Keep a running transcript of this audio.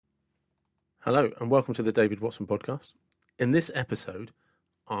Hello and welcome to the David Watson podcast. In this episode,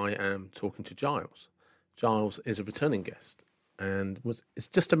 I am talking to Giles. Giles is a returning guest and is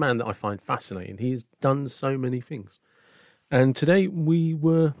just a man that I find fascinating. He has done so many things. And today we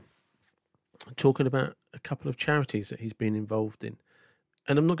were talking about a couple of charities that he's been involved in.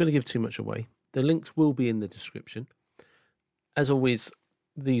 And I'm not going to give too much away. The links will be in the description. As always,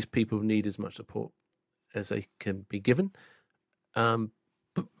 these people need as much support as they can be given.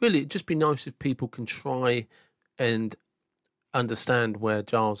 But really, it'd just be nice if people can try and understand where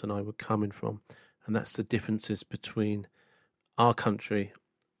Giles and I were coming from. And that's the differences between our country,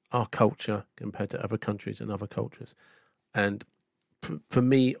 our culture, compared to other countries and other cultures. And for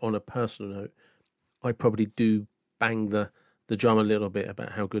me, on a personal note, I probably do bang the drum a little bit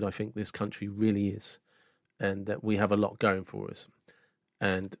about how good I think this country really is. And that we have a lot going for us.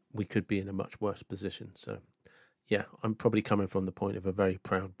 And we could be in a much worse position. So, yeah, I'm probably coming from the point of a very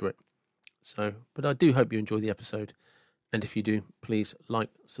proud Brit. But I do hope you enjoy the episode. And if you do, please like,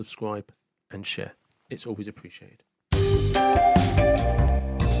 subscribe and share. It's always appreciated.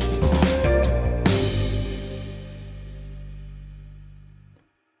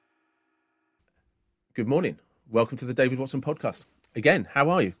 Good morning. Welcome to the David Watson podcast. Again, how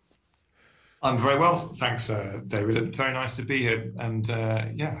are you? I'm very well, thanks, David. Very nice to be here. And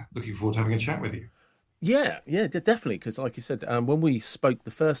looking forward to having a chat with you. Yeah, definitely. Because like you said, when we spoke the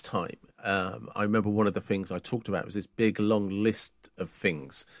first time, I remember one of the things I talked about was this big, long list of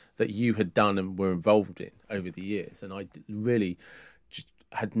things that you had done and were involved in over the years. And I really just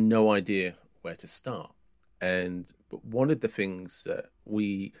had no idea where to start. But one of the things that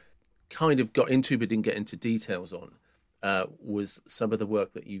we kind of got into but didn't get into details on was some of the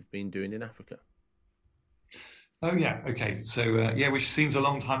work that you've been doing in Africa. Oh, yeah. Okay. So, which seems a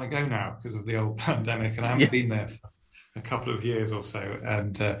long time ago now because of the old pandemic, and I haven't been there for a couple of years or so.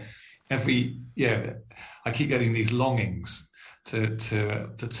 And I keep getting these longings to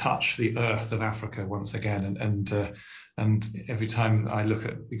touch the earth of Africa once again. And every time I look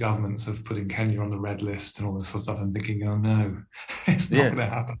at the governments of putting Kenya on the red list and all this sort of stuff, I'm thinking, oh no, it's not going to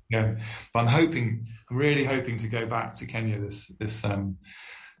happen again. But I'm really hoping to go back to Kenya this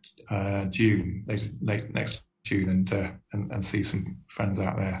June, late next June, and see some friends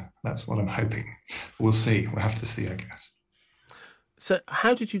out there. That's what I'm hoping. We'll see. We'll have to see, I guess. So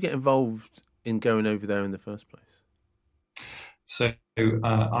how did you get involved in going over there in the first place? So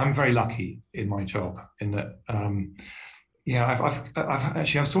I'm very lucky in my job in that, I've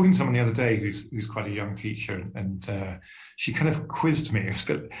actually, I was talking to someone the other day who's quite a young teacher, and she kind of quizzed me.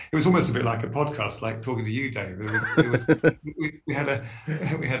 It was almost a bit like a podcast, like talking to you, Dave. We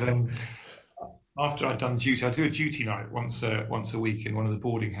had after I'd done duty, I do a duty night once a week in one of the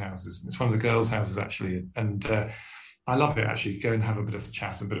boarding houses. It's one of the girls' houses actually, and I love it actually. Go and have a bit of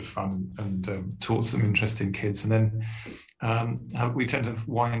chat, a bit of fun, and talk to some interesting kids, and then we tend to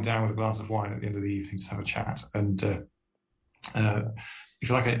wind down with a glass of wine at the end of the evening to have a chat. And if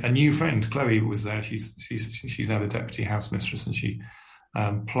you like, a new friend, Chloe, was there. She's now the deputy house mistress, and she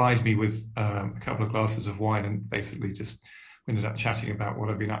plied me with a couple of glasses of wine, and basically just we ended up chatting about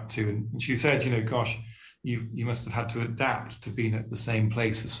what I've been up to. And she said, gosh, you must have had to adapt to being at the same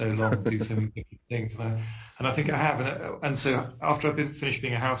place for so long and do so many different things. And I think I have. And so after I've finished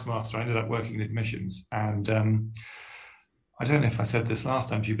being a housemaster, I ended up working in admissions. And I don't know if I said this last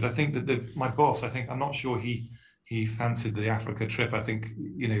time to you, but I think that my boss, I'm not sure he fancied the Africa trip. I think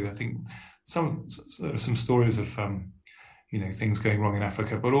some stories of things going wrong in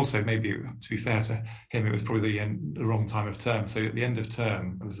Africa, but also maybe, to be fair to him, it was probably the wrong time of term. So at the end of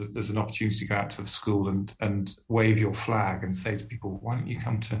term, there's an opportunity to go out to a school and wave your flag and say to people, why don't you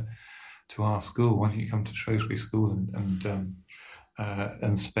come to our school? Why don't you come to Shrewsbury School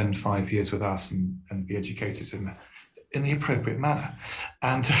and spend 5 years with us and be educated in the appropriate manner?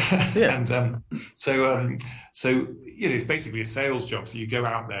 And so it's basically a sales job. So you go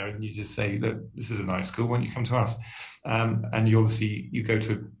out there and you just say, look, this is a nice school, why don't you come to us? And you go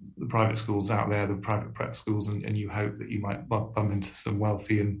to the private schools out there, the private prep schools, and you hope that you might bump into some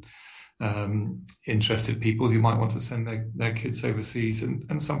wealthy and interested people who might want to send their kids overseas,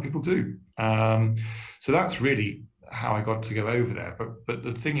 and some people do. So that's really how I got to go over there. But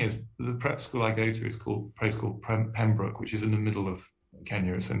the thing is, the prep school I go to is called Pembroke, which is in the middle of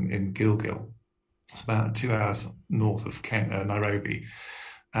Kenya. It's in Gilgil. It's about 2 hours north of Nairobi,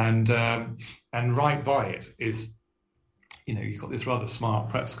 and right by it is, you've got this rather smart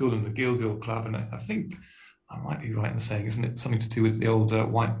prep school and the Gilgil Club, and I think I might be right in saying, isn't it something to do with the old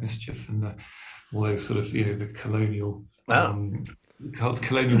white mischief and all those sort of the colonial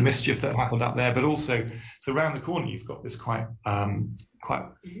colonial mischief that happened up there, but also, so around the corner you've got this quite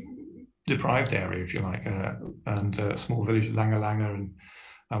deprived area, if you like, and a small village, Langa Langa,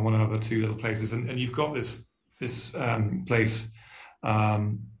 and one other two little places. And you've got this place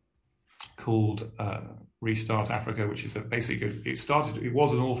called Restart Africa, which is basically, it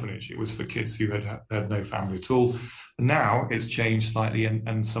was an orphanage. It was for kids who had no family at all. And now it's changed slightly,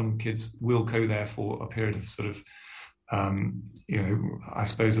 and some kids will go there for a period of sort of, I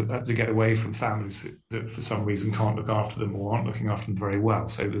suppose to get away from families that for some reason can't look after them or aren't looking after them very well.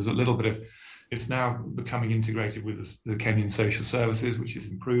 So there's a little bit of, it's now becoming integrated with the Kenyan social services, which is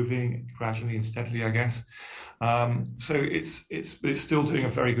improving gradually and steadily, I guess. So it's still doing a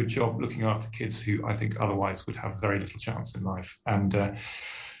very good job looking after kids who I think otherwise would have very little chance in life. And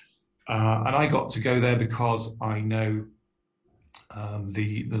I got to go there because I know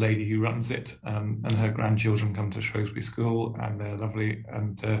the lady who runs it, and her grandchildren come to Shrewsbury School, and they're lovely.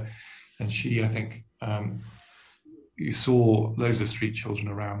 And she, I think, you saw loads of street children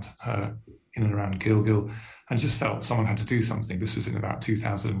around her, in and around Gilgil, and just felt someone had to do something. This was in about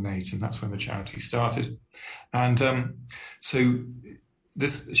 2008, and that's when the charity started. And so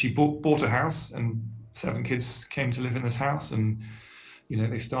she bought a house, and 7 kids came to live in this house, and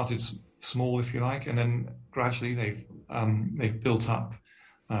they started small, if you like, and then gradually they've built up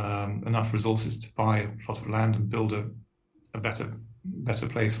enough resources to buy a plot of land and build a better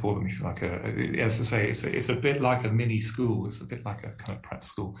place for them, if you like. As I say, it's a bit like a mini school. It's a bit like a kind of prep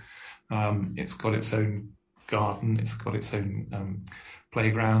school. It's got its own garden. It's got its own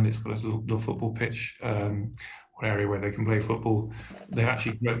playground. It's got a little football pitch, or area where they can play football.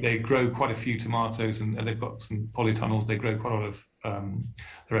 They grow quite a few tomatoes, and they've got some polytunnels. They grow quite a lot of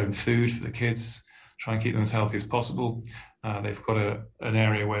their own food for the kids, try and keep them as healthy as possible. They've got an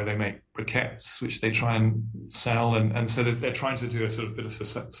area where they make briquettes, which they try and sell, and so they're trying to do a sort of bit of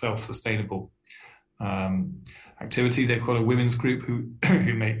self-sustainable activity. They've got a women's group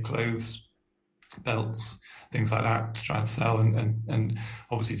who make clothes, belts, things like that to try and sell, and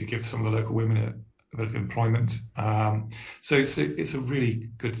obviously to give some of the local women a bit of employment. So it's a really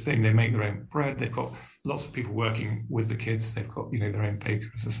good thing. They make their own bread. They've got lots of people working with the kids. They've got their own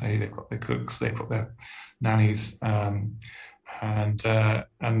bakers, as I say. They've got their cooks. They've got their nannies, and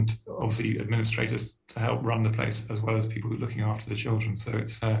obviously administrators to help run the place, as well as people who are looking after the children. So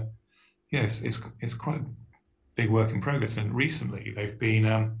it's quite a big work in progress. And recently they've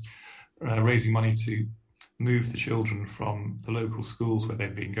been raising money to move the children from the local schools where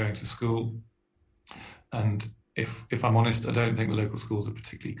they've been going to school. And if I'm honest, I don't think the local schools are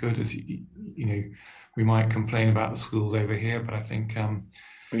particularly good. As we might complain about the schools over here, but I think I've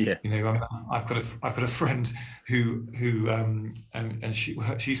got a friend who and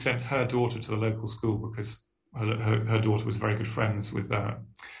she sent her daughter to the local school because her daughter was very good friends with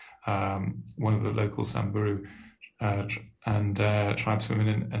one of the local Samburu and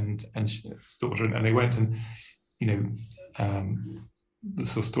tribeswomen and his daughter, and they went, and the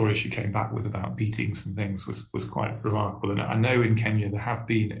sort of story she came back with about beatings and things was quite remarkable. And I know in Kenya there have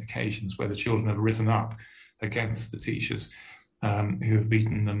been occasions where the children have risen up against the teachers who have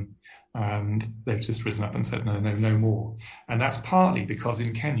beaten them, and they've just risen up and said no more. And that's partly because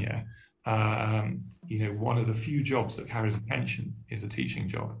in Kenya, one of the few jobs that carries a pension is a teaching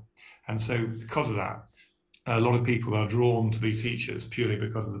job, and so because of that, a lot of people are drawn to be teachers purely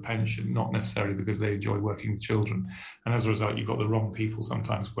because of the pension, not necessarily because they enjoy working with children. And as a result, you've got the wrong people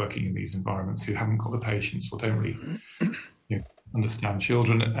sometimes working in these environments who haven't got the patience or don't really understand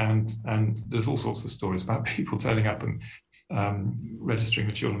children. And there's all sorts of stories about people turning up and registering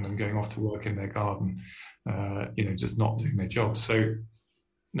the children and going off to work in their garden, just not doing their job. So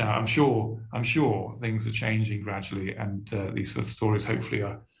now I'm sure things are changing gradually, and these sort of stories hopefully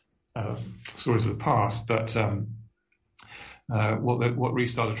are stories of the past, but what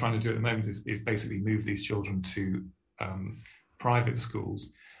Restart are trying to do at the moment is basically move these children to private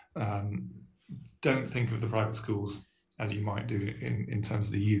schools. Don't think of the private schools as you might do in terms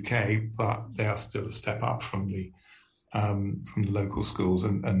of the UK, but they are still a step up from the local schools,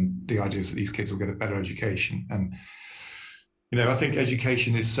 and the idea is that these kids will get a better education. And I think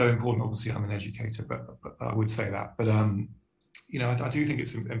education is so important. Obviously, I'm an educator, but I would say that. But I do think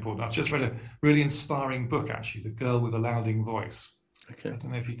it's important. I've just read a really inspiring book, actually, The Girl with a Louding Voice. Okay. I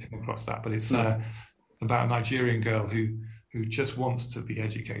don't know if you came across that, but it's about a Nigerian girl who just wants to be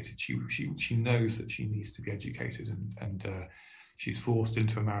educated. She knows that she needs to be educated, and she's forced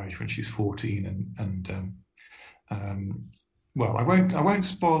into a marriage when she's 14. Well, I won't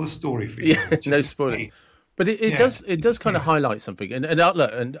spoil the story for you. Yeah, no spoilers. But it does kind of highlight something. And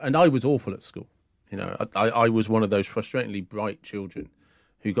I was awful at school. I was one of those frustratingly bright children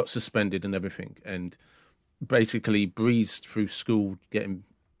who got suspended and everything, and basically breezed through school, getting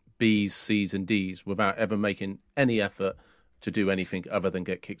B's, C's, and D's without ever making any effort to do anything other than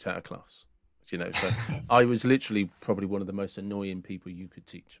get kicked out of class. So I was literally probably one of the most annoying people you could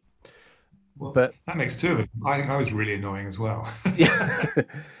teach. Well, But that makes two of it. I think I was really annoying as well. yeah,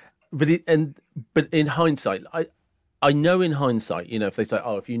 but in hindsight, I know in hindsight, if they say,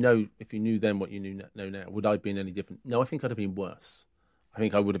 oh, if you knew then what you know now, would I have been any different? No, I think I'd have been worse. I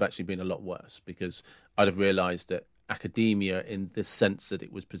think I would have actually been a lot worse, because I'd have realised that academia, in the sense that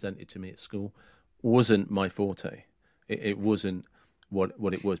it was presented to me at school, wasn't my forte. It wasn't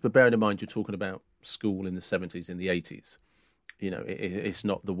what it was. But bearing in mind, you're talking about school in the 70s, in the 80s. It's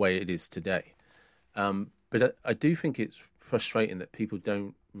not the way it is today. But I do think it's frustrating that people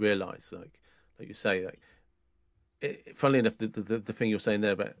don't realise, like you say, funnily enough, the thing you're saying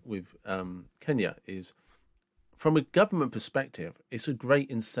there about with Kenya is, from a government perspective, it's a great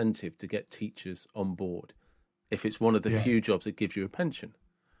incentive to get teachers on board if it's one of the few jobs that gives you a pension.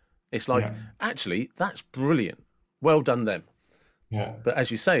 It's like, actually, that's brilliant. Well done them. Yeah. But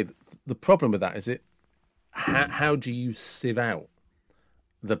as you say, the problem with that is how do you sieve out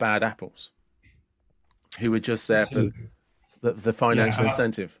the bad apples who are just there for the financial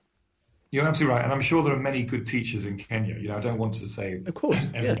incentive? You're absolutely right. And I'm sure there are many good teachers in Kenya. I don't want to say... Of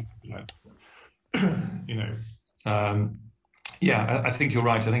course, I think you're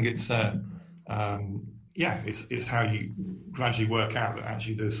right. I think it's it's how you gradually work out that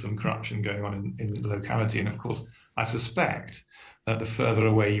actually there's some corruption going on in the locality. And of course, I suspect that the further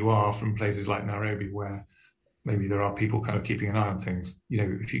away you are from places like Nairobi, where maybe there are people kind of keeping an eye on things,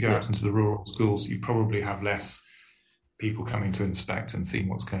 if you go out into the rural schools, you probably have less people coming to inspect and seeing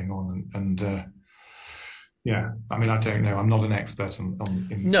what's going on. And I mean, I don't know. I'm not an expert on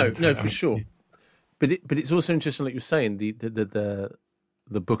for sure. But it's also interesting, like you were saying, the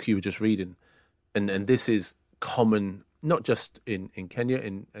book you were just reading, and this is common not just in Kenya,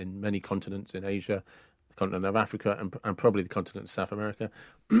 in many continents in Asia, the continent of Africa, and probably the continent of South America.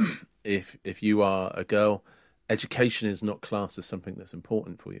 If you are a girl, education is not classed as something that's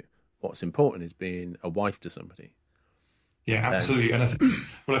important for you. What's important is being a wife to somebody. Yeah, absolutely. And I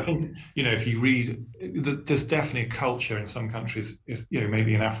think, if you read, there's definitely a culture in some countries,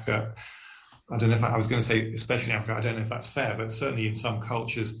 maybe in Africa. I don't know if I was going to say, especially in Africa, I don't know if that's fair, but certainly in some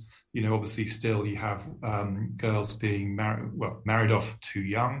cultures, obviously still you have girls being married off too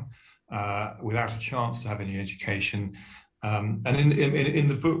young, without a chance to have any education. And in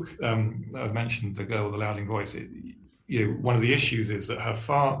the book that I've mentioned, The Girl with the Louding Voice, one of the issues is that her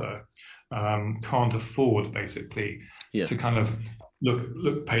father can't afford, basically, to kind of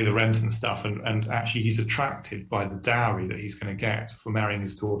pay the rent and stuff, and actually he's attracted by the dowry that he's going to get for marrying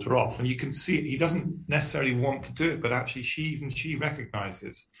his daughter off. And you can see he doesn't necessarily want to do it, but actually she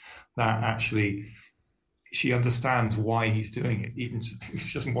recognizes that actually she understands why he's doing it, even if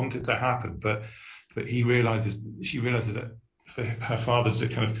she doesn't want it to happen. But she realizes that for her father to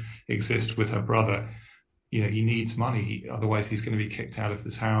kind of exist with her brother, he needs money. Otherwise he's going to be kicked out of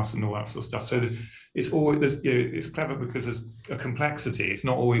this house and all that sort of stuff. So it's always, it's clever because there's a complexity. It's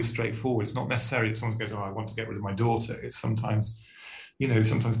not always straightforward. It's not necessarily that someone goes, "Oh, I want to get rid of my daughter." It's sometimes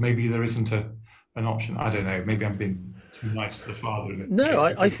maybe there isn't an option. I don't know. Maybe I'm being too nice to the father. No,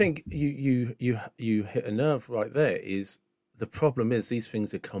 I think you hit a nerve right there. Is the problem is these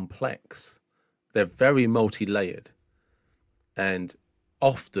things are complex. They're very multi-layered, and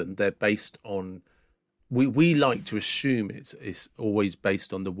often they're based on. We like to assume it's always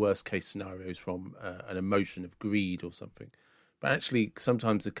based on the worst case scenarios from an emotion of greed or something. But actually,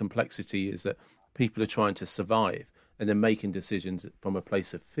 sometimes the complexity is that people are trying to survive and they're making decisions from a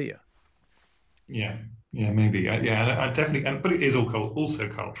place of fear. Yeah, maybe. Yeah, I definitely. But it is also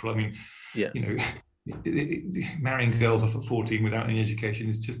cultural. I mean, marrying girls off at 14 without any education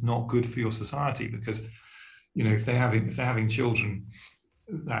is just not good for your society, because, if they're having children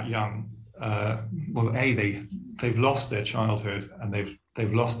that young. They've lost their childhood and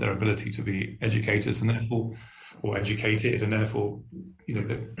they've lost their ability to be educators, and therefore, or educated, and therefore,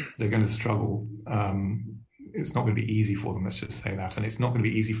 they're going to struggle. It's not going to be easy for them. Let's just say that, and it's not going to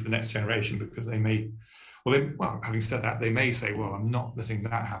be easy for the next generation, because having said that, they may say, "Well, I'm not letting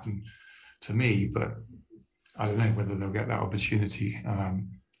that happen to me," but I don't know whether they'll get that opportunity.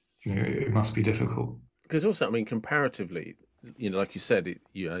 It must be difficult. Because also, I mean, comparatively. Like you said,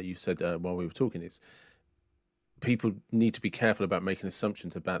 you said while we were talking, is people need to be careful about making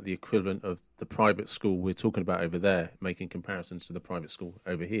assumptions about the equivalent of the private school we're talking about over there, making comparisons to the private school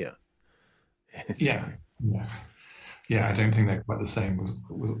over here. Yeah. I don't think they're quite the same.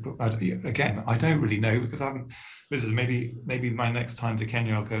 Again, I don't really know, because I haven't visited. Maybe my next time to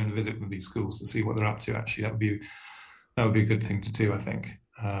Kenya, I'll go and visit one of these schools to see what they're up to. Actually, that would be a good thing to do, I think.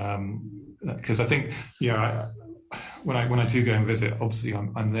 Because I think, when I do go and visit, obviously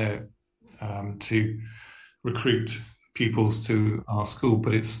I'm there to recruit pupils to our school,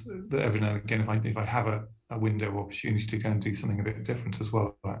 but it's every now and again, if I have a window of opportunity to go and do something a bit different as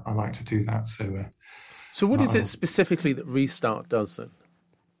well, I like to do that. So what is it specifically that Restart does then?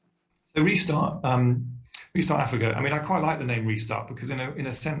 So Restart Africa. I mean, I quite like the name Restart because in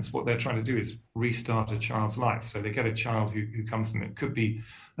a sense, what they're trying to do is restart a child's life. So they get a child who comes to them. It could be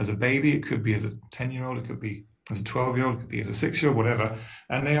as a baby, it could be as a 10-year-old, it could be as a 12-year-old, it could be as a 6-year-old, whatever.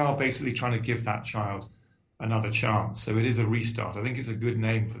 And they are basically trying to give that child another chance. So it is a restart. I think it's a good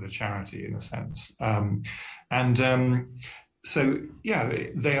name for the charity in a sense. So yeah,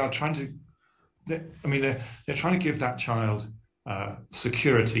 they are trying to. They're trying to give that child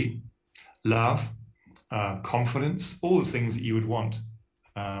security, love, confidence, all the things that you would want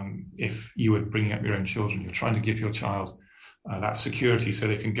if you were bringing up your own children. You're trying to give your child that security so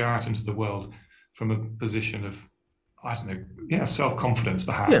they can go out into the world from a position of, I don't know, self-confidence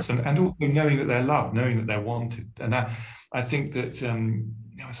perhaps, and also knowing that they're loved, knowing that they're wanted. And I think that I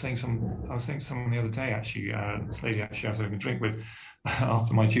was saying to someone the other day, actually, this lady actually I was having a drink with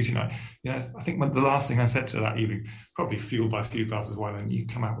after my Tuesday night. I think the last thing I said to her that evening, probably fueled by a few glasses of wine, and you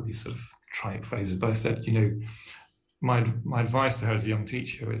come out with these sort of trite phrases, but I said, my advice to her as a young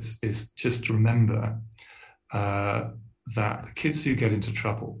teacher is just to remember that the kids who get into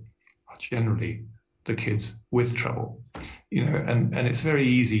trouble are generally the kids with trouble, and it's very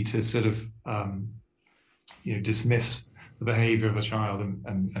easy to sort of dismiss the behavior of a child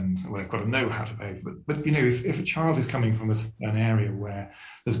and well, they've got to know how to behave. But if a child is coming from an area where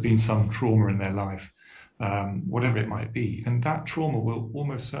there's been some trauma in their life, whatever it might be, then that trauma will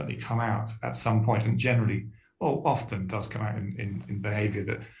almost certainly come out at some point, and generally, often does come out in behavior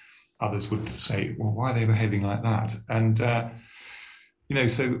that others would say, well, why are they behaving like that? And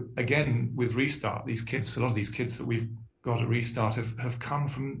so again, with Restart, a lot of these kids that we've got at Restart have come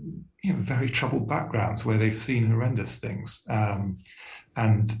from very troubled backgrounds where they've seen horrendous things,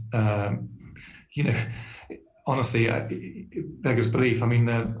 honestly, it beggars belief. I mean,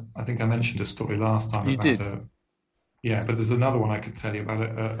 I think I mentioned a story last time. You did. But there's another one I could tell you about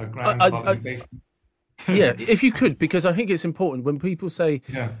a grandfather who basically. Yeah, if you could, because I think it's important when people say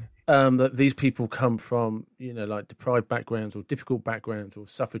that these people come from, like deprived backgrounds or difficult backgrounds or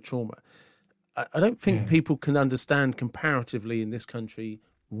suffered trauma. I don't think people can understand comparatively in this country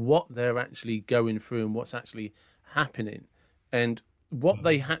what they're actually going through and what's actually happening and what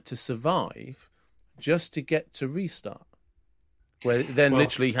they had to survive just to get to Restart, where it then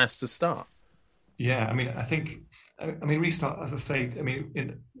literally has to start. Yeah, I mean, Restart, as I say,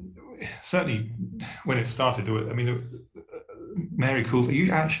 certainly when it started, Mary Coulson,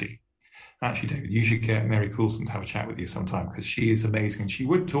 you actually, David, you should get Mary Coulson to have a chat with you sometime because she is amazing and she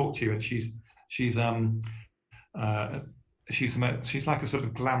would talk to you, and she's like a sort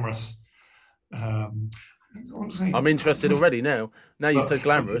of glamorous. I'm interested already now. Now you've said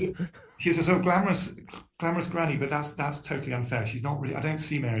glamorous. She's a sort of glamorous granny, but that's totally unfair. She's not really. I don't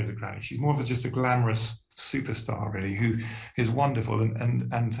see Mary as a granny. She's more of just a glamorous superstar, really, who is wonderful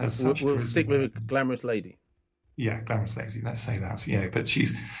and has such. We'll stick with a glamorous lady. Yeah, glamorous lady. Let's say that. Yeah, but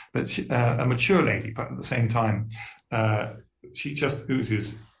she's a mature lady, but at the same time, she just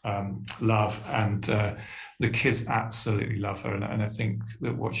oozes love, and the kids absolutely love her, and I think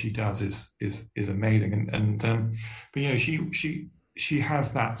that what she does is amazing, but she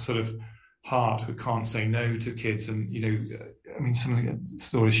has that sort of heart who can't say no to kids, and some of the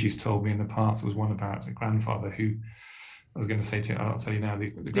stories she's told me in the past was one about a grandfather who I was going to say to you, I'll tell you now, the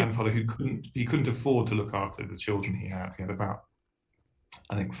grandfather who couldn't afford to look after the children he had. He had about,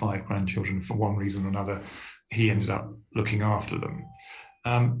 I think, 5 grandchildren. For one reason or another, he ended up looking after them.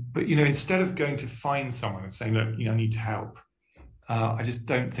 But instead of going to find someone and saying, look, I need help, I just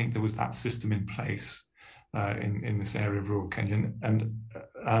don't think there was that system in place in this area of rural Kenya. And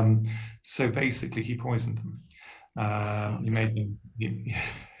so basically, he poisoned them. He made them.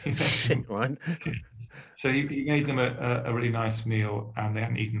 Shit, right? So he made them a really nice meal, and they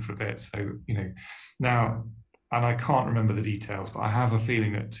hadn't eaten for a bit. So now, and I can't remember the details, but I have a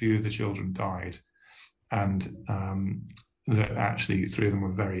feeling that 2 of the children died, and that actually 3 of them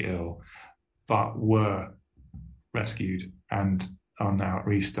were very ill, but were rescued and are now at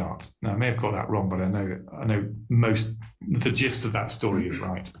Restart. Now I may have got that wrong, but I know the gist of that story is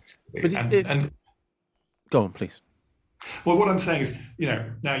right. And go on, please. Well, what I'm saying is,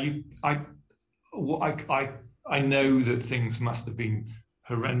 now I know that things must have been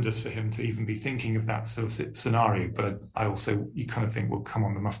horrendous for him to even be thinking of that sort of scenario, but I also, you kind of think, well, come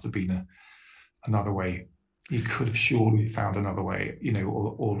on, there must have been another way you could have surely found another way,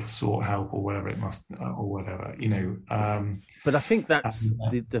 or sought help or whatever it must, or whatever, But I think that's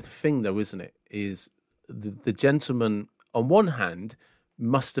the thing, though, isn't it? Is the gentleman, on one hand,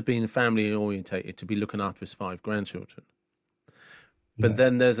 must have been family orientated to be looking after his 5 grandchildren. But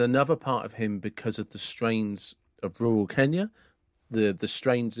then there's another part of him, because of the strains of rural Kenya, the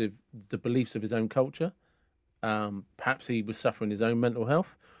strains of the beliefs of his own culture. Perhaps he was suffering his own mental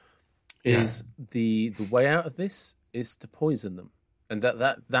health. Is the way out of this is to poison them, and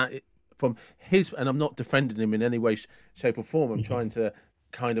that from his, and I'm not defending him in any way, shape or form. I'm trying to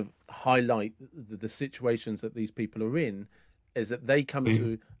kind of highlight the situations that these people are in, is that they come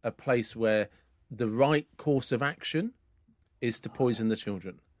to a place where the right course of action is to poison the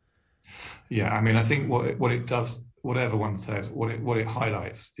children. Yeah, I mean, I think what it does, whatever one says, what it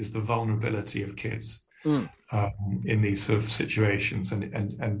highlights is the vulnerability of kids in these sort of situations,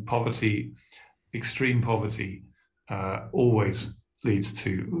 and poverty, extreme poverty, always leads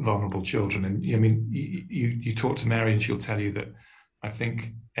to vulnerable children. And I mean, you talk to Mary, and she'll tell you that I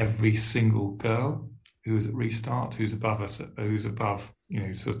think every single girl who's at Restart, who's above us, who's above,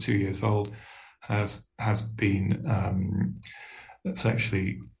 sort of 2 years old, has been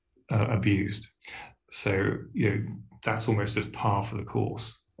sexually abused. So that's almost as par for the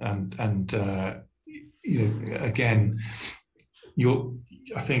course. And again,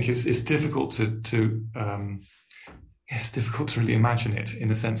 I think it's difficult to it's difficult to really imagine it, in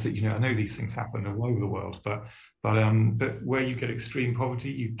the sense that I know these things happen all over the world, but where you get extreme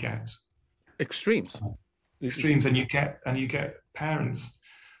poverty, you get extremes, and you get parents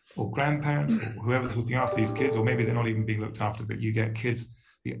or grandparents or whoever's looking after these kids, or maybe they're not even being looked after, but you get kids.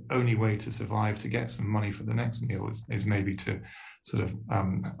 The only way to survive, to get some money for the next meal, is maybe to sort of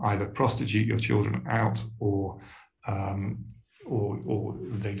either prostitute your children out, or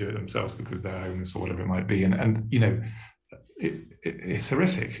they do it themselves because they're homeless or whatever it might be. And it's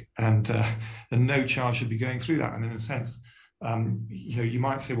horrific, and no child should be going through that. And in a sense, you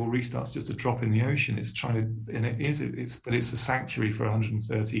might say, well, Restart's just a drop in the ocean. It's trying to, and it is, but it's a sanctuary for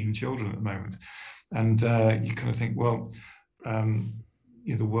 113 children at the moment. And you kind of think, well,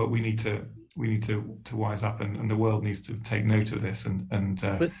 the world, we need to wise up, and the world needs to take note of this.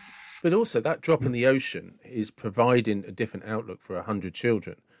 But also, that drop in the ocean is providing a different outlook for 100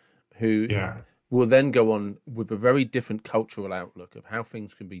 children who will then go on with a very different cultural outlook of how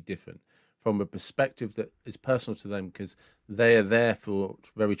things can be different, from a perspective that is personal to them, because they are there for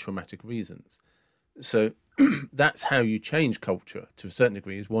very traumatic reasons. So that's how you change culture to a certain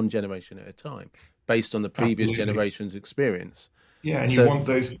degree, is one generation at a time, based on the previous generation's experience. Yeah, and you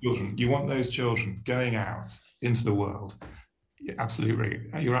want those children going out into the world. You're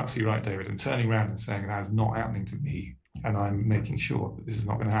absolutely right, David, and turning around and saying, that is not happening to me, and I'm making sure that this is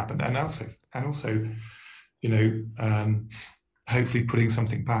not going to happen. And also, hopefully putting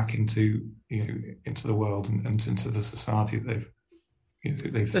something back into the world and into the society that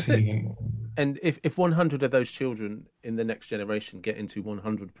they've seen. And if 100 of those children in the next generation get into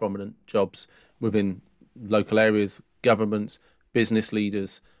 100 prominent jobs within local areas, governments, business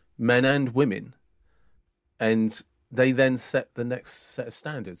leaders, men and women, and they then set the next set of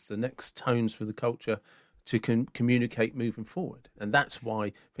standards, the next tones for the culture to communicate moving forward. And that's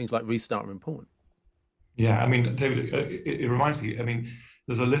why things like Restart are important. Yeah, I mean, David, it reminds me, I mean,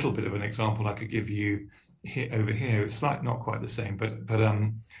 there's a little bit of an example I could give you over here. It's like not quite the same, but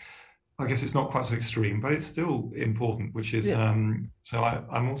I guess it's not quite so extreme, but it's still important, which is, so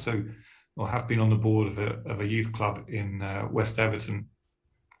I'm also, or have been on the board of a youth club in West Everton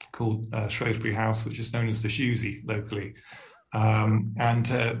called Shrewsbury House, which is known as the Shewsey locally. And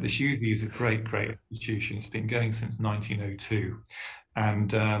the Shewsey is a great institution. It's been going since 1902,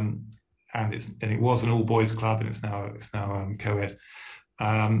 and it was an all boys club, and it's now co-ed.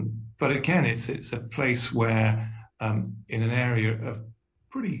 But again, it's a place where in an area of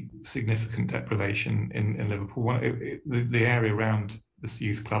pretty significant deprivation in Liverpool, the area around this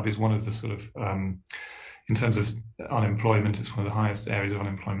youth club is one of the sort of in terms of unemployment, it's one of the highest areas of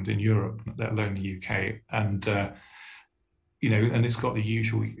unemployment in Europe, let alone the UK. And and it's got the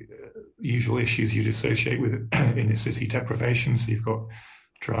usual issues you'd associate with it in a city: deprivation. So you've got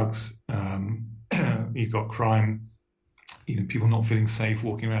drugs, you've got crime, people not feeling safe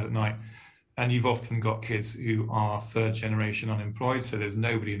walking around at night, and you've often got kids who are third generation unemployed. So there's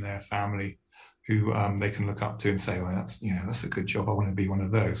nobody in their family who they can look up to and say, well, that's a good job, I want to be one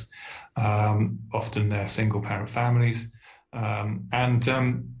of those. Often they're single parent families. The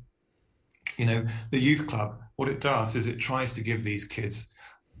youth club, what it does is it tries to give these kids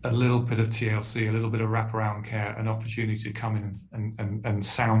a little bit of TLC, a little bit of wraparound care, an opportunity to come in and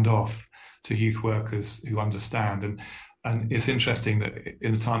sound off to youth workers who understand. And it's interesting that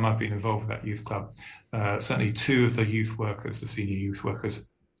in the time I've been involved with that youth club, certainly two of the youth workers, the senior youth workers,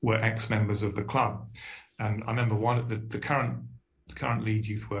 were ex-members of the club. And I remember the current lead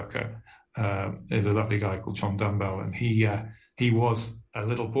youth worker is a lovely guy called John Dunbell, and he was a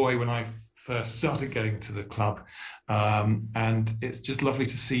little boy when I first started going to the club, and it's just lovely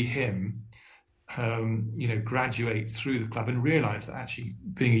to see him graduate through the club and realize that actually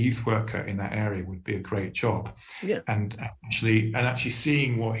being a youth worker in that area would be a great job. Yeah. And actually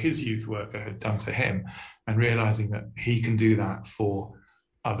seeing what his youth worker had done for him and realizing that he can do that for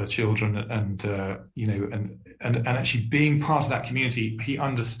other children, and actually being part of that community. He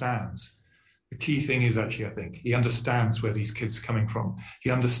understands. The key thing is actually, I think, he understands where these kids are coming from.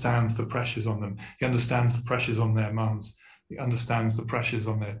 He understands the pressures on them. He understands the pressures on their mums. He understands the pressures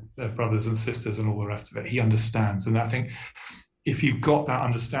on their brothers and sisters and all the rest of it. He understands. And I think if you've got that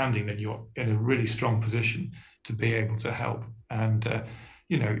understanding, then you're in a really strong position to be able to help. And,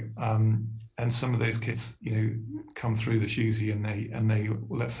 and some of those kids, come through the Shusi and they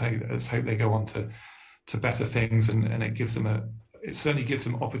let's hope they go on to better things, and it certainly gives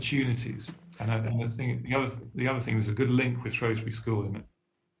them opportunities. And I think the other thing is a good link with Shrewsbury School, and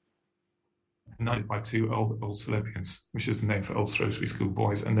united by two old Salopians, which is the name for Old Shrewsbury School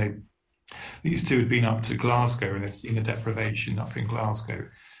boys. And these two had been up to Glasgow, and they'd seen the deprivation up in Glasgow,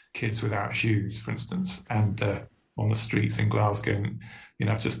 kids without shoes, for instance, and on the streets in Glasgow. And,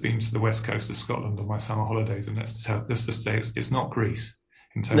 I've just been to the west coast of Scotland on my summer holidays, and let's just say it's not Greece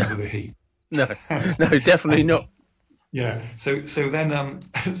in terms of the heat. No, definitely not. Yeah. So then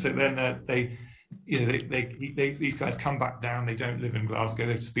these guys come back down. They don't live in Glasgow.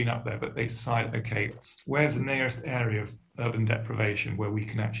 They've just been up there, but they decide, okay, where's the nearest area of urban deprivation where we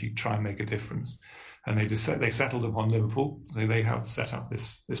can actually try and make a difference? And they settled upon Liverpool. So they helped set up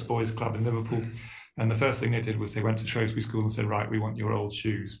this boys' club in Liverpool. And the first thing they did was they went to Shrewsbury School and said, right, we want your old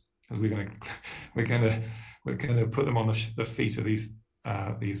shoes, because we're going to put them on the feet of these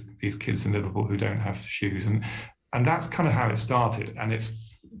kids in Liverpool who don't have shoes. And that's kind of how it started. And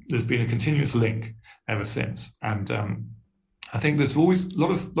there's been a continuous link ever since. And I think there's always a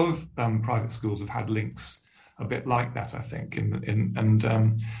lot of private schools have had links a bit like that, I think.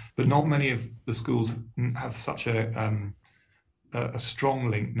 But not many of the schools have such a strong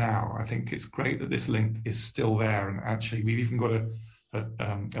link now. I think it's great that this link is still there. And actually, we've even got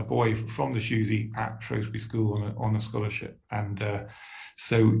a boy from the Shusi at Shrewsbury School on a scholarship. And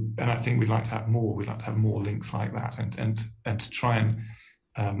I think we'd like to have more. We'd like to have more links like that, and to try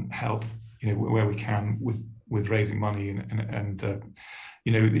and help, where we can with raising money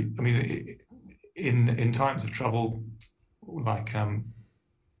in times of trouble, like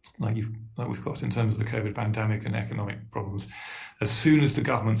we've got in terms of the COVID pandemic and economic problems. As soon as the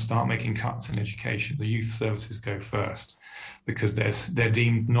government start making cuts in education, the youth services go first, because they're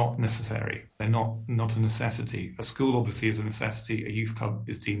deemed not necessary. They're not a necessity. A school obviously is a necessity. A youth club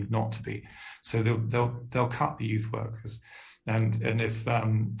is deemed not to be. So they'll cut the youth workers. And if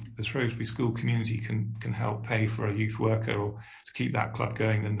the Shrewsbury School community can help pay for a youth worker or to keep that club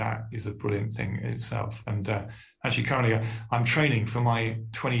going, then that is a brilliant thing in itself. And actually, currently, I'm training for my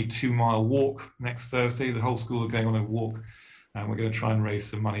 22-mile walk next Thursday. The whole school are going on a walk, and we're going to try and raise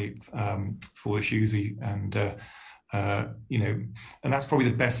some money for the Shusi. And and that's probably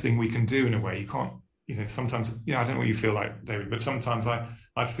the best thing we can do in a way. You can't, sometimes, I don't know what you feel like, David, but sometimes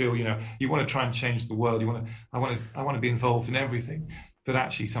I feel, you want to try and change the world. I want to be involved in everything, but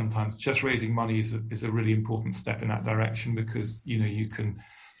actually sometimes just raising money is a really important step in that direction, because you can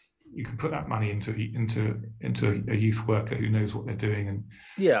put that money into a youth worker who knows what they're doing. And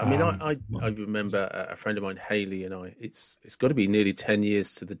yeah, I mean, I remember a friend of mine, Haley, and I. It's got to be nearly 10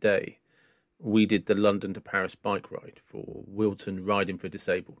 years to the day. We did the London to Paris bike ride for Wilton Riding for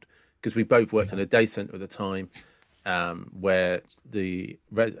Disabled, because we both worked in a day centre at the time, where the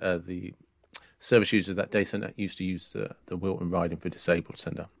service users of that day centre used to use the Wilton Riding for Disabled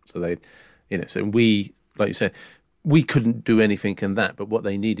centre. So they, so we, like you said, we couldn't do anything in that, but what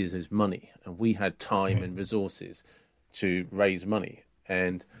they needed is money, and we had time and resources to raise money.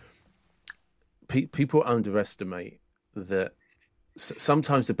 And people underestimate that.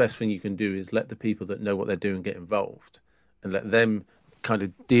 Sometimes the best thing you can do is let the people that know what they're doing get involved, and let them kind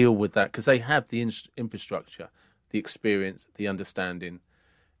of deal with that, because they have the infrastructure, the experience, the understanding.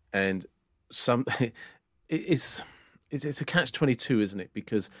 And it's a catch-22, isn't it?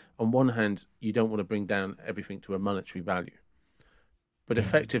 Because on one hand, you don't want to bring down everything to a monetary value, but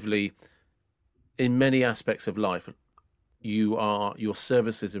effectively, in many aspects of life, your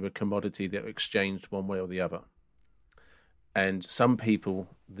services are a commodity that are exchanged one way or the other. And some people,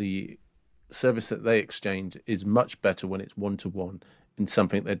 the service that they exchange is much better when it's one-to-one in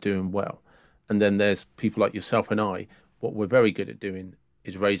something they're doing well. And then there's people like yourself and I. What we're very good at doing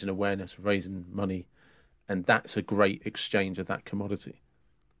is raising awareness, raising money, and that's a great exchange of that commodity.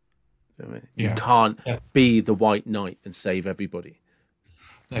 You know what I mean? You can't be the white knight and save everybody.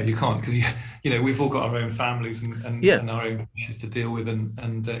 No, you can't, because we've all got our own families and our own issues to deal with,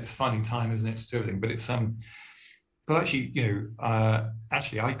 and it's finding time, isn't it, to do everything. But it's but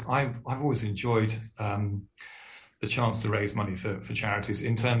actually, I've always enjoyed the chance to raise money for charities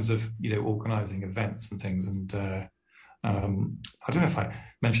in terms of organising events and things. And I don't know if I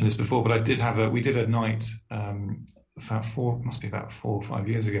mentioned this before, but we did a night about 4 or 5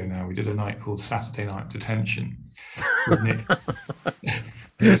 years ago now. We did a night called Saturday Night Detention with Nick.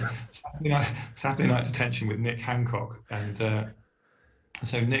 Saturday Night Detention with Nick Hancock, and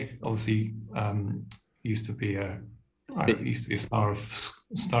so Nick obviously used to be a star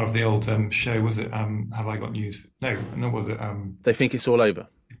of the old show. Was it Have I Got News? No, was it? They Think It's All Over.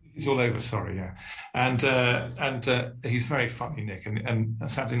 It's all over. Sorry, yeah, and he's very funny, Nick. And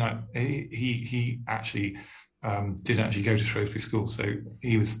Saturday night, he actually did actually go to Shrewsbury School, so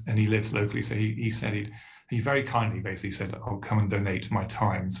he lives locally. So he said he very kindly basically said, "I'll come and donate my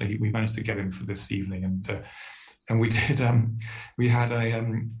time." So we managed to get him for this evening, and we did. We had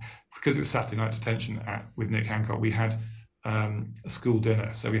because it was Saturday Night Detention with Nick Hancock. We had a school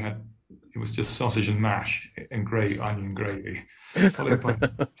dinner, so it was just sausage and mash and great onion gravy, followed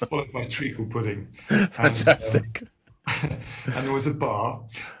by treacle pudding. Fantastic. And there was a bar,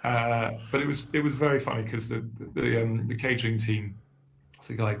 but it was very funny because the catering team. It's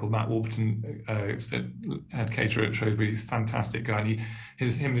a guy called Matt Warburton, head caterer at Shrewsbury. He's a fantastic guy, and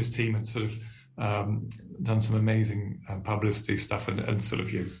him and his team had sort of done some amazing publicity stuff, and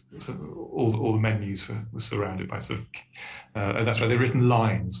all the menus were surrounded by sort of that's right. They've written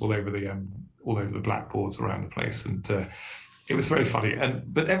lines all over the blackboards around the place, and it was very funny.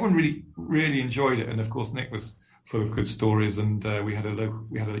 But everyone really really enjoyed it, and of course Nick was full of good stories, and we had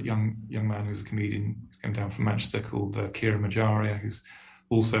a young man who was a comedian came down from Manchester called Kieran Majaria, who's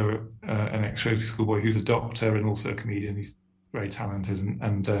also an ex-Shrewsbury schoolboy who's a doctor and also a comedian. He's very talented,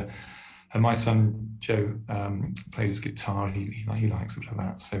 and my son Joe played his guitar. He likes it like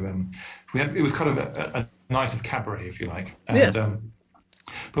that. So it was kind of a night of cabaret, if you like. And,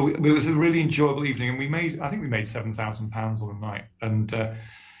 but it was a really enjoyable evening, and we made £7,000 on the night. And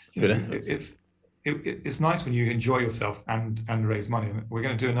it's nice when you enjoy yourself and raise money. And we're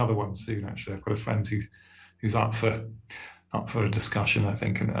going to do another one soon. Actually, I've got a friend who's up for a discussion, I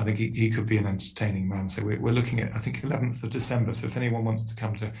think, and I think he could be an entertaining man. So we're looking at, I think, 11th of December. So if anyone wants to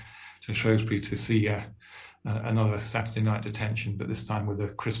come to Shrewsbury to see another Saturday Night Detention, but this time with a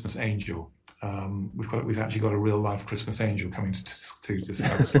Christmas angel, we've actually got a real life Christmas angel coming to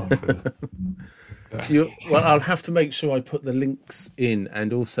discuss life with us. Well, I'll have to make sure I put the links in,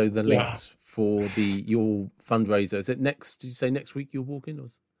 and also the links for your fundraiser. Is it next? Did you say next week you're walking? Or?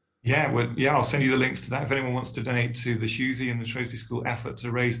 Yeah, I'll send you the links to that. If anyone wants to donate to the Shusey and the Shrewsbury School effort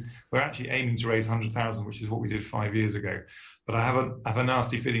to raise, we're actually aiming to raise 100,000, which is what we did 5 years ago. But I have a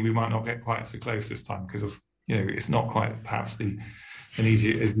nasty feeling we might not get quite so close this time because of it's not quite perhaps an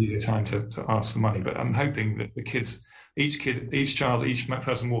easier time to ask for money. But I'm hoping that the kids, each child, each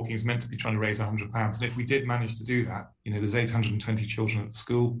person walking is meant to be trying to raise £100. And if we did manage to do that, there's 820 children at the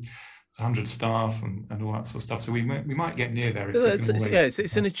school. 100 staff and all that sort of stuff. So we might get near there.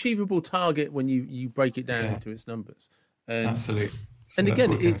 It's an achievable target when you break it down into its numbers. Absolutely. So and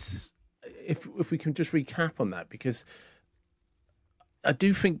again, it's if we can just recap on that, because I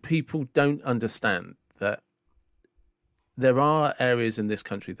do think people don't understand that there are areas in this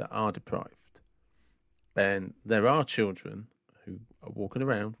country that are deprived, and there are children who are walking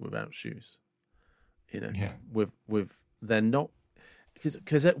around without shoes. With they're not.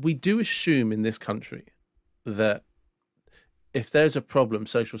 Because we do assume in this country that if there's a problem,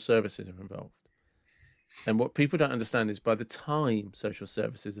 social services are involved. And what people don't understand is by the time social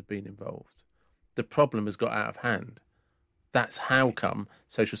services have been involved, the problem has got out of hand. That's how come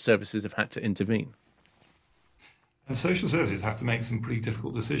social services have had to intervene. And social services have to make some pretty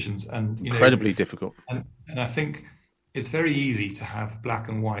difficult decisions. And incredibly difficult. And I think it's very easy to have black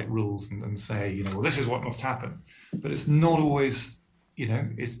and white rules and say, well, this is what must happen. But it's not always...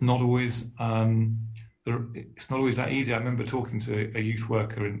 it's not always that easy. I remember talking to a youth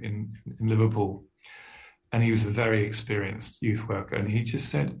worker in Liverpool, and he was a very experienced youth worker, and he just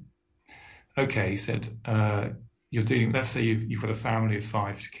said, "Okay," he said, "you're dealing. Let's say you've got a family of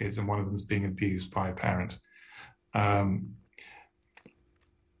 5 kids, and one of them's being abused by a parent.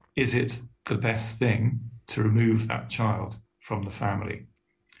 Is it the best thing to remove that child from the family?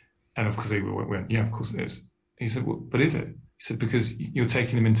 And of course they went, yeah, of course it is. He said, well, but is it? He said, because you're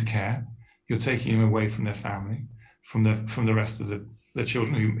taking them into care, you're taking them away from their family, from the rest of the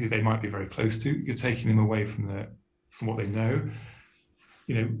children who they might be very close to. You're taking them away from what they know.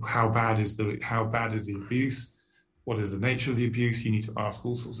 How bad is the abuse? What is the nature of the abuse? You need to ask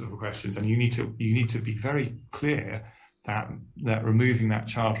all sorts of questions, and you need to be very clear that removing that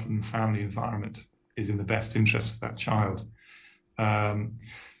child from the family environment is in the best interest of that child.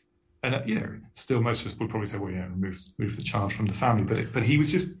 Still most of us would probably say, well, remove the child from the family. But he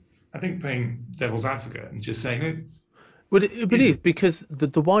was just, I think, playing devil's advocate and just saying, no. Well, it is, because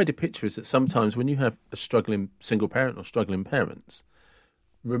the wider picture is that sometimes when you have a struggling single parent or struggling parents,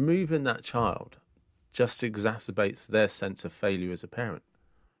 removing that child just exacerbates their sense of failure as a parent.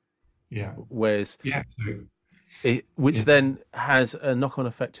 Yeah. Which then has a knock-on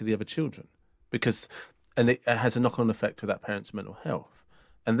effect to the other children, and it has a knock-on effect to that parent's mental health.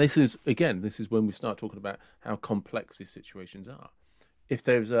 And this is when we start talking about how complex these situations are. If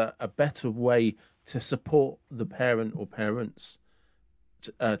there's a better way to support the parent or parents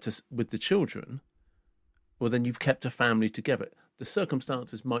with the children, well, then you've kept a family together. The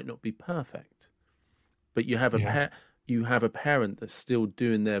circumstances might not be perfect, but you have a parent that's still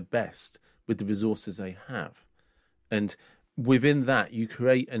doing their best with the resources they have. And within that, you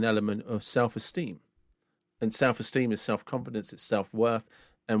create an element of self-esteem. And self-esteem is self-confidence, it's self-worth.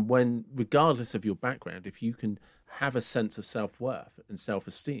 And when, regardless of your background, if you can have a sense of self-worth and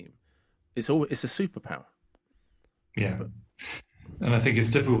self-esteem, it's a superpower. Yeah. And I think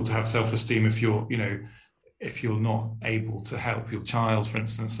it's difficult to have self-esteem if you're not able to help your child, for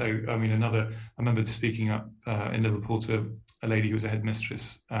instance. So, I remember speaking up in Liverpool to a lady who was a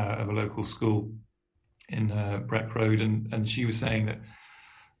headmistress of a local school in Breck Road, and she was saying that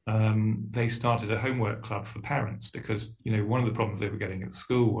they started a homework club for parents because, one of the problems they were getting at the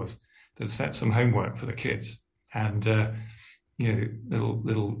school was they'd set some homework for the kids, and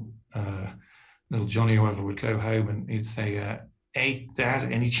little Johnny or whoever would go home and he'd say, "Hey,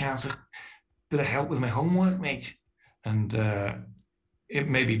 Dad, any chance of bit of help with my homework, mate?" And it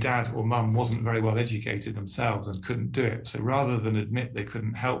maybe Dad or Mum wasn't very well educated themselves and couldn't do it. So rather than admit they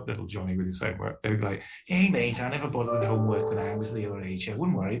couldn't help little Johnny with his homework, they would be like, "Hey, mate, I never bothered with homework when I was your age. I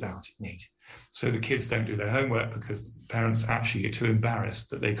wouldn't worry about it, mate." So the kids don't do their homework because parents actually get too embarrassed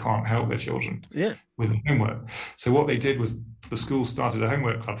that they can't help their children with homework. So what they did was the school started a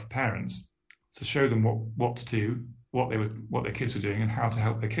homework club for parents to show them what to do, what their kids were doing, and how to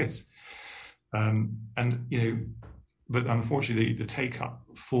help their kids. But unfortunately, the take up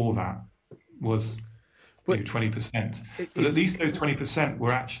for that was 20%. But at least those 20%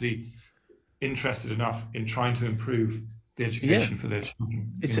 were actually interested enough in trying to improve the education for their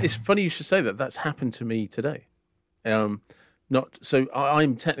children. It's funny you should say that. That's happened to me today. I'm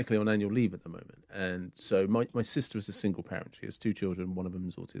technically on annual leave at the moment, and so my sister is a single parent. She has 2 children. One of them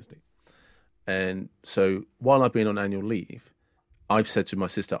is autistic, and so while I've been on annual leave, I've said to my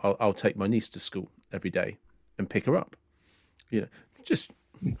sister, I'll take my niece to school every day and pick her up. Just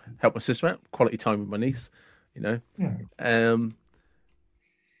help my sister out, quality time with my niece,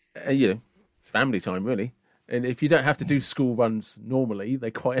 family time really. And if you don't have to do school runs normally,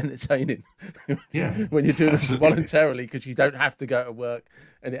 they're quite entertaining. Yeah, when you're doing them voluntarily, because you don't have to go to work,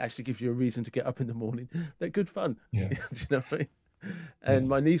 and it actually gives you a reason to get up in the morning. They're good fun. Yeah, do you know what I mean? And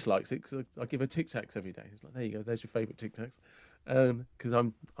my niece likes it because I give her Tic Tacs every day. It's like, there you go, there's your favourite Tic Tacs. Because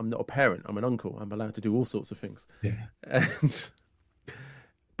I'm not a parent, I'm an uncle. I'm allowed to do all sorts of things. Yeah.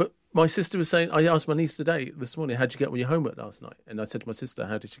 But my sister was saying, I asked my niece this morning, how'd you get on with your homework last night? And I said to my sister,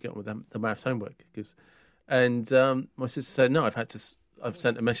 how did you get on with the maths homework? And my sister said, no, I've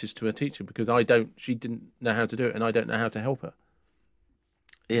sent a message to her teacher because she didn't know how to do it, and I don't know how to help her.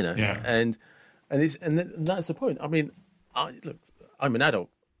 Yeah. And that's the point. I mean, I'm an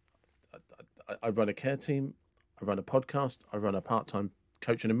adult. I run a care team. I run a podcast. I run a part-time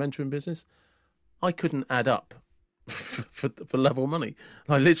coaching and mentoring business. I couldn't add up for level money.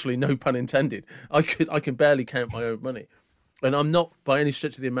 Like, literally, no pun intended. I can barely count my own money. And I'm not, by any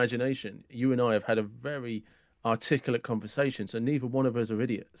stretch of the imagination, you and I have had a very articulate conversation, so neither one of us are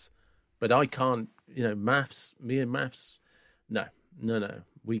idiots. But I can't, maths, no.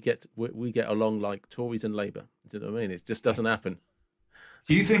 We get along like Tories and Labour. Do you know what I mean? It just doesn't happen.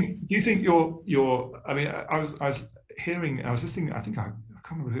 Do you think you're? I mean, I was listening. I think I can't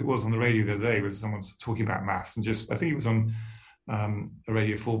remember who it was on the radio the other day. Was someone talking about maths, and I think it was on a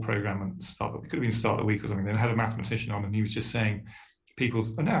Radio 4 program at the start. It could have been Start of the Week or something. They had a mathematician on, and he was just saying, I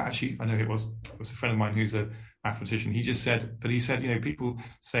know it was a friend of mine who's a mathematician. He just said, but he said, people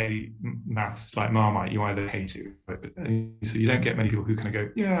say maths is like Marmite, you either hate it, so you don't get many people who kind of go,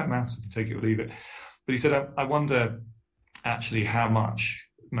 yeah, maths, you can take it or leave it. But he said, I wonder actually how much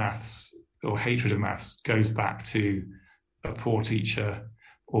maths or hatred of maths goes back to a poor teacher,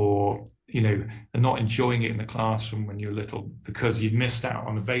 or not enjoying it in the classroom when you're little because you'd missed out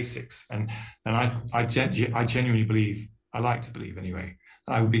on the basics. And I genuinely believe, I like to believe anyway,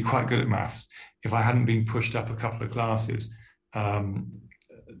 that I would be quite good at maths if I hadn't been pushed up a couple of classes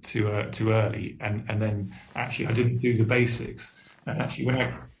too early, and then actually I didn't do the basics. And actually,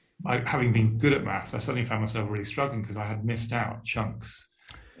 when I having been good at maths, I suddenly found myself really struggling because I had missed out chunks,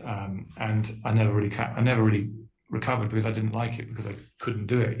 and I never really recovered because I didn't like it, because I couldn't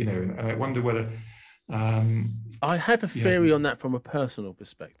do it, and I wonder whether I have a theory on that from a personal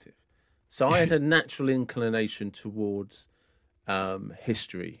perspective. So I had a natural inclination towards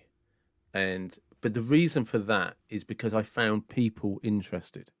history, but the reason for that is because I found people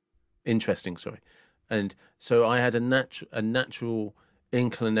interesting, and so I had a natural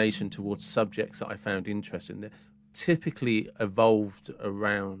inclination towards subjects that I found interesting that typically evolved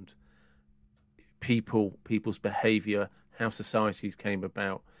around people's behavior, how societies came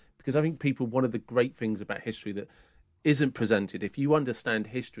about. Because I think one of the great things about history that isn't presented, if you understand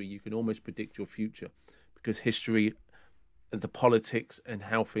history, you can almost predict your future, because history, the politics and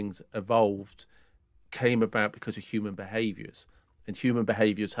how things evolved came about because of human behaviors, and human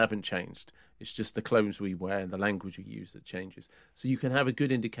behaviors haven't changed. It's just the clothes we wear and the language we use that changes. So you can have a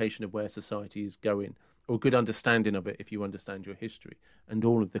good indication of where society is going, or a good understanding of it, if you understand your history and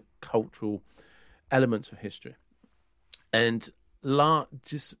all of the cultural elements of history. And last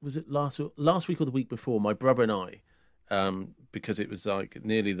week or the week before, my brother and I, because it was like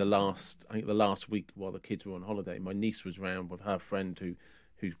nearly the last week while the kids were on holiday, my niece was round with her friend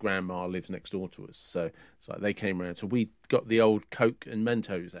whose grandma lives next door to us. So it's like they came around. So we got the old Coke and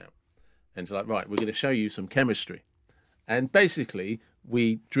Mentos out, and it's like, right, we're going to show you some chemistry. And basically,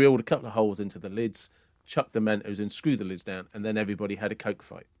 we drilled a couple of holes into the lids, chucked the Mentos in, screwed the lids down, and then everybody had a Coke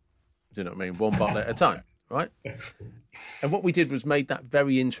fight. Do you know what I mean? One bottle at a time, right? And what we did was made that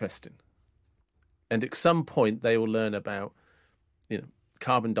very interesting. And at some point, they will learn about,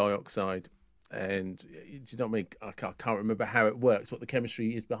 carbon dioxide, and do you know what I mean? I can't remember how it works, what the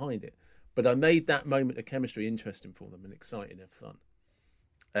chemistry is behind it. But I made that moment of chemistry interesting for them and exciting and fun.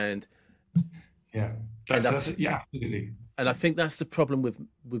 And absolutely. And I think that's the problem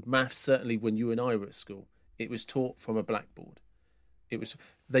with maths. Certainly, when you and I were at school, it was taught from a blackboard.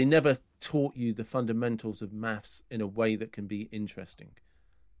 They never taught you the fundamentals of maths in a way that can be interesting.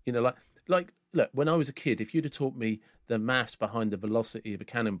 Like look, when I was a kid, if you'd have taught me the maths behind the velocity of a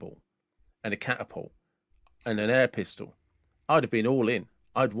cannonball and a catapult and an air pistol, I'd have been all in.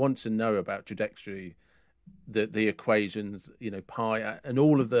 I'd want to know about trajectory, the equations, pi, and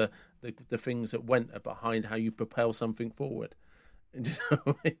all of the things that went behind how you propel something forward.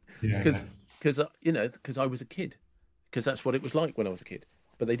 Because I was a kid. Because that's what it was like when I was a kid.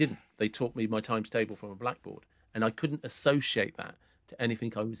 But they didn't. They taught me my times table from a blackboard, and I couldn't associate that to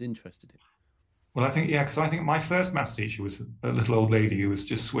anything I was interested in. Well, I think my first maths teacher was a little old lady who was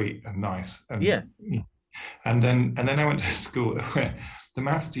just sweet and nice. And, And then I went to school where the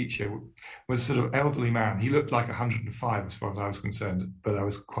maths teacher was sort of elderly man. He looked like 105 as far as I was concerned, but I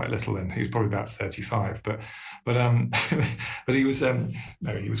was quite little then. He was probably about 35, but he was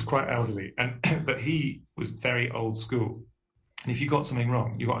he was quite elderly, but he was very old school. And if you got something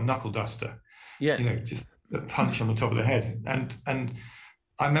wrong, you got a knuckle duster. Just a punch on the top of the head. And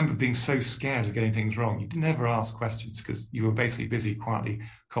I remember being so scared of getting things wrong. You never ask questions because you were basically busy quietly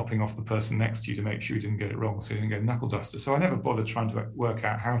copying off the person next to you to make sure you didn't get it wrong, so you didn't get a knuckle duster. So I never bothered trying to work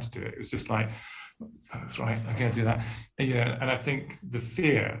out how to do it. It was just like, oh, that's right, I can't do that. And I think the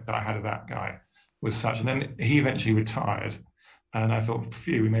fear that I had of that guy was such. And then he eventually retired, and I thought,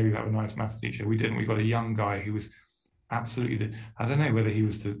 phew, we maybe have a nice maths teacher. We didn't. We got a young guy who was absolutely I don't know whether he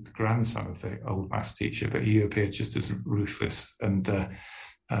was the grandson of the old maths teacher, but he appeared just as ruthless and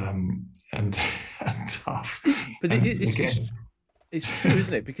tough. But it's true,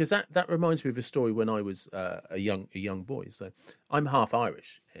 isn't it? Because that reminds me of a story when I was a young boy. So I'm half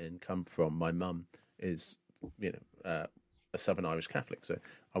Irish and come from, my mum is a Southern Irish Catholic. So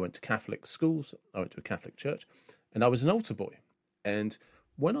I went to Catholic schools, I went to a Catholic church, and I was an altar boy. And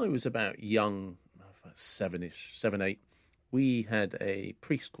when I was about young, 7, 8, we had a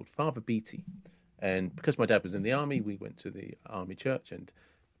priest called Father Beatty. And because my dad was in the army, we went to the army church, and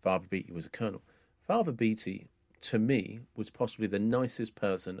Father Beatty was a colonel. Father Beatty, to me, was possibly the nicest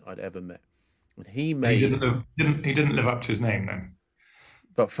person I'd ever met. And he didn't live up to his name then.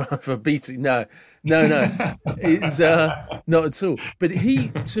 but for beating, no, it's not at all. But he,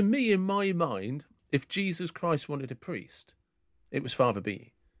 to me, in my mind, if Jesus Christ wanted a priest, it was Father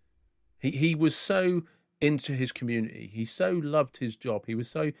Beattie. He was so into his community. He so loved his job. He was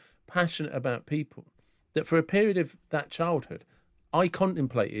so passionate about people that for a period of that childhood, I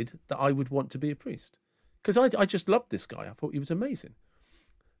contemplated that I would want to be a priest because I just loved this guy. I thought he was amazing.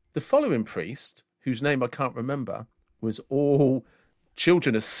 The following priest, whose name I can't remember, was all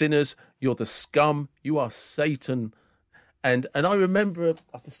children are sinners. You're the scum. You are Satan. And I can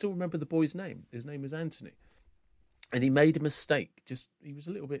still remember the boy's name. His name was Anthony. And he made a mistake. He was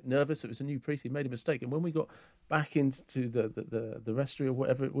a little bit nervous. It was a new priest. He made a mistake. And when we got back into the vestry or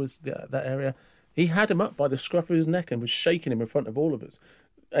whatever it was, that area, he had him up by the scruff of his neck and was shaking him in front of all of us.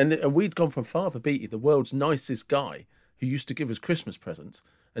 And we'd gone from Father Beattie, the world's nicest guy, who used to give us Christmas presents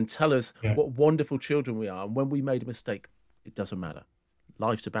and tell us what wonderful children we are. And when we made a mistake, it doesn't matter.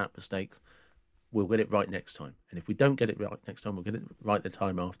 Life's about mistakes. We'll get it right next time. And if we don't get it right next time, we'll get it right the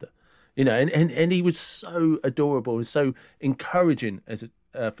time after. You know, and he was so adorable and so encouraging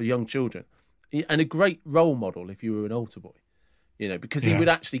for young children, and a great role model if you were an altar boy, you know, because he would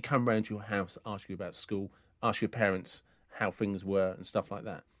actually come round to your house, ask you about school, ask your parents how things were and stuff like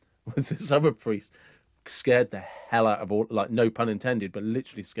that. With this other priest, scared the hell out of all, like no pun intended, but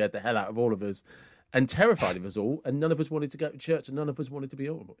literally scared the hell out of all of us, and terrified of us all, and none of us wanted to go to church, and none of us wanted to be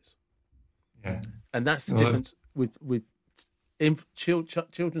altar boys. Yeah, and that's the difference with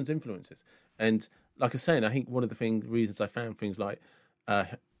children's influences. And like I was saying, I think one of the reasons I found things like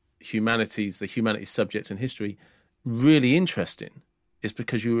the humanities subjects in history really interesting is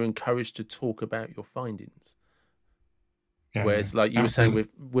because you were encouraged to talk about your findings. Whereas, like you were saying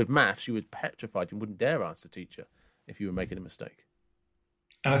with maths, you were petrified and wouldn't dare ask the teacher if you were making a mistake.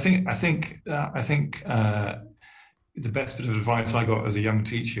 And I think the best bit of advice I got as a young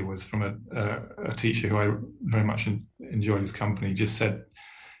teacher was from a teacher who I very much enjoyed his company. He just said,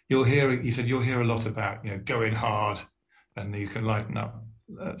 you'll hear a lot about, you know, going hard and you can lighten up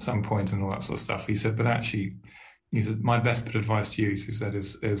at some point and all that sort of stuff. He said, but actually, he said, my best bit of advice to you, he said,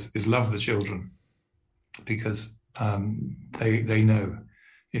 is love the children, because they know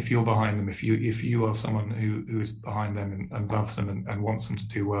if you're behind them, if you are someone who is behind them and loves them and wants them to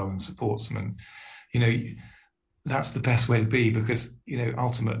do well and supports them, and, you know, that's the best way to be, because, you know,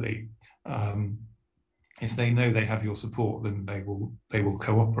 ultimately, if they know they have your support, then they will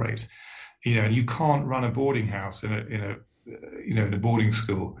cooperate. You know, and you can't run a boarding house in a boarding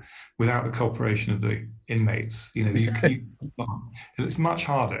school without the cooperation of the inmates. You know, you can't. It's much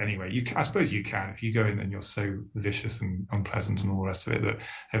harder anyway. I suppose you can if you go in and you're so vicious and unpleasant and all the rest of it that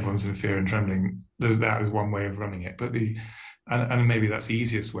everyone's in fear and trembling. That is one way of running it, but and maybe that's the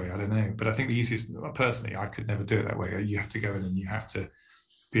easiest way, I don't know. But I think the easiest, personally, I could never do it that way. You have to go in and you have to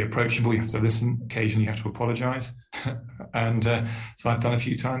be approachable, you have to listen, occasionally you have to apologise. And so I've done a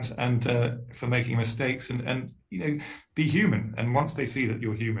few times, and for making mistakes, and you know, be human. And once they see that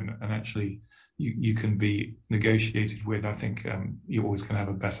you're human and actually you can be negotiated with, I think you always can have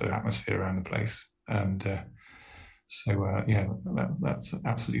a better atmosphere around the place. And that's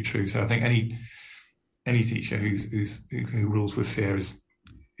absolutely true. So I think any teacher who rules with fear is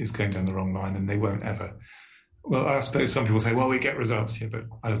going down the wrong line, and they won't ever. Well, I suppose some people say, "Well, we get results here," but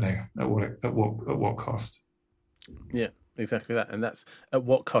I don't know at what cost. Yeah, exactly that, and that's at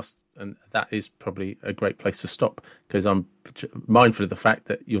what cost, and that is probably a great place to stop, because I'm mindful of the fact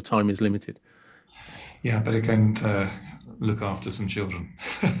that your time is limited. Yeah, but again, look after some children.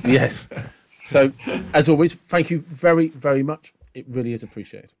 Yes. So, as always, thank you very, very much. It really is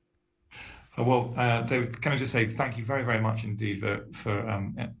appreciated. Well, David, can I just say thank you very, very much indeed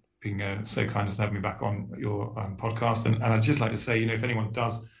for being so kind as to have me back on your podcast. And I'd just like to say, you know, if anyone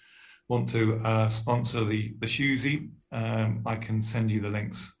does want to sponsor the Shoesy, I can send you the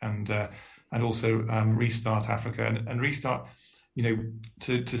links, and also Restart Africa and Restart. You know,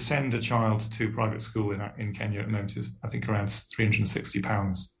 to send a child to private school in Kenya at the moment is, I think, around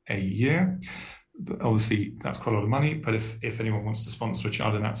 £360 a year. But obviously, that's quite a lot of money. But if anyone wants to sponsor a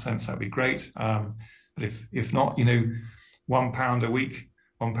child in that sense, that'd be great. But if not, you know, £1 a week,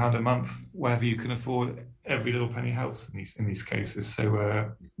 £1 a month, whatever you can afford, every little penny helps in these cases.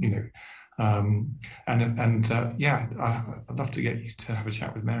 So you know, I'd love to get you to have a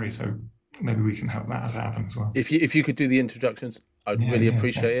chat with Mary. So maybe we can help that happen as well. If you could do the introductions, I'd really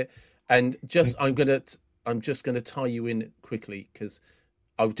appreciate it. And just I'm just gonna tie you in quickly, because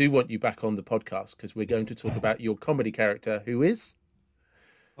I do want you back on the podcast, because we're going to talk about your comedy character, who is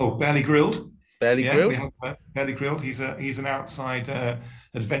Barely Grilled. Barely Grilled. Barely Grilled. He's an outside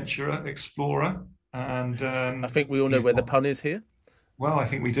adventurer, explorer, and I think we all know where the pun is here. Well, I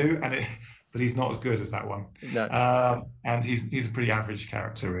think we do, but he's not as good as that one. No. And he's a pretty average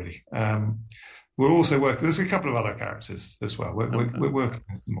character, really. We're also working. There's a couple of other characters as well. We're working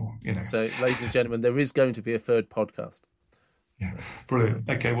more. So, ladies and gentlemen, there is going to be a third podcast. Yeah, brilliant.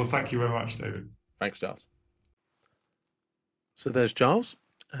 Okay, well, thank you very much, David. Thanks, Giles. So there's Giles,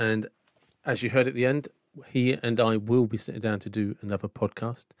 and as you heard at the end, he and I will be sitting down to do another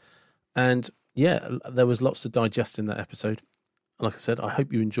podcast. And yeah, there was lots to digest in that episode. Like I said, I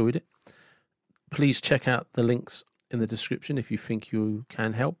hope you enjoyed it. Please check out the links in the description if you think you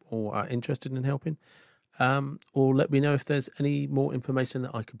can help or are interested in helping. Or let me know if there's any more information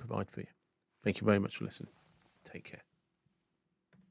that I can provide for you. Thank you very much for listening. Take care.